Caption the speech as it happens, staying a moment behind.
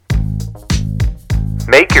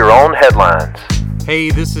Make your own headlines.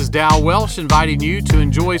 Hey, this is Dal Welsh inviting you to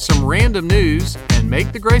enjoy some random news and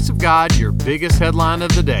make the grace of God your biggest headline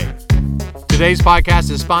of the day. Today's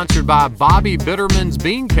podcast is sponsored by Bobby Bitterman's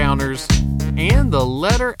Bean Counters and the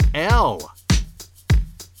letter L.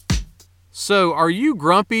 So, are you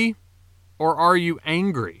grumpy or are you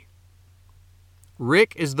angry?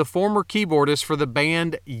 Rick is the former keyboardist for the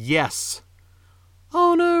band Yes.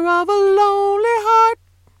 Owner of a lonely heart.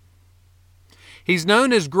 He's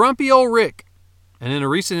known as Grumpy Old Rick, and in a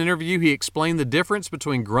recent interview he explained the difference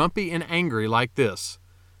between grumpy and angry like this.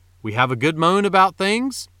 We have a good moan about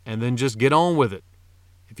things and then just get on with it.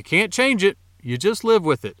 If you can't change it, you just live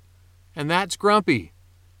with it. And that's grumpy.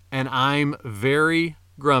 And I'm very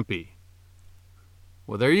grumpy.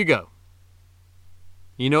 Well, there you go.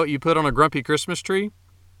 You know what you put on a grumpy Christmas tree?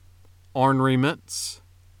 Ornaments.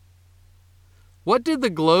 What did the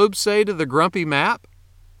globe say to the grumpy map?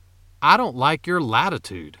 I don't like your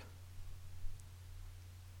latitude.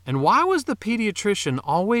 And why was the pediatrician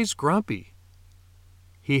always grumpy?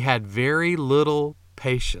 He had very little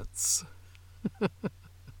patience.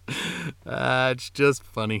 It's just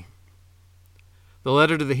funny. The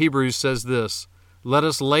letter to the Hebrews says this: let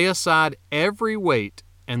us lay aside every weight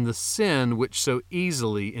and the sin which so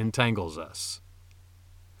easily entangles us.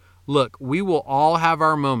 Look, we will all have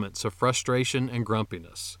our moments of frustration and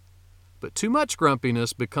grumpiness, but too much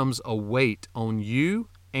grumpiness becomes a weight on you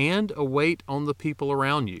and a weight on the people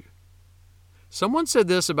around you. Someone said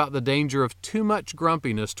this about the danger of too much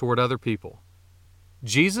grumpiness toward other people.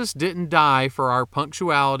 Jesus didn't die for our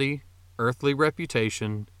punctuality, earthly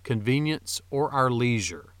reputation, convenience, or our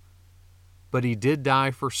leisure, but he did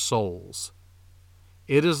die for souls.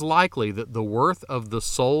 It is likely that the worth of the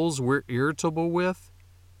souls we're irritable with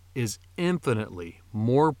is infinitely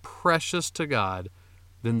more precious to God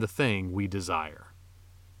than the thing we desire.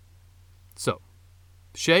 So,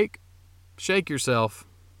 shake yourself,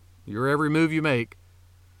 your every move you make.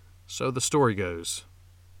 So the story goes.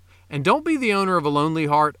 And don't be the owner of a lonely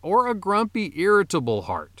heart or a grumpy, irritable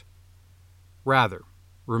heart. Rather,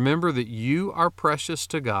 remember that you are precious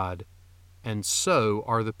to God, and so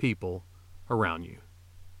are the people around you.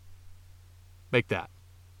 Make that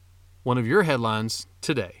one of your headlines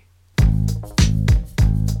today.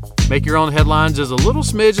 Make Your Own Headlines is a little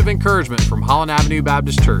smidge of encouragement from Holland Avenue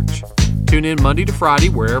Baptist Church. Tune in Monday to Friday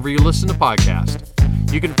wherever you listen to podcasts.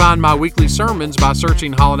 You can find my weekly sermons by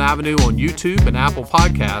searching Holland Avenue on YouTube and Apple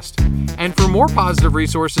Podcasts. And for more positive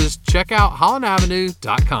resources, check out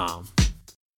hollandavenue.com.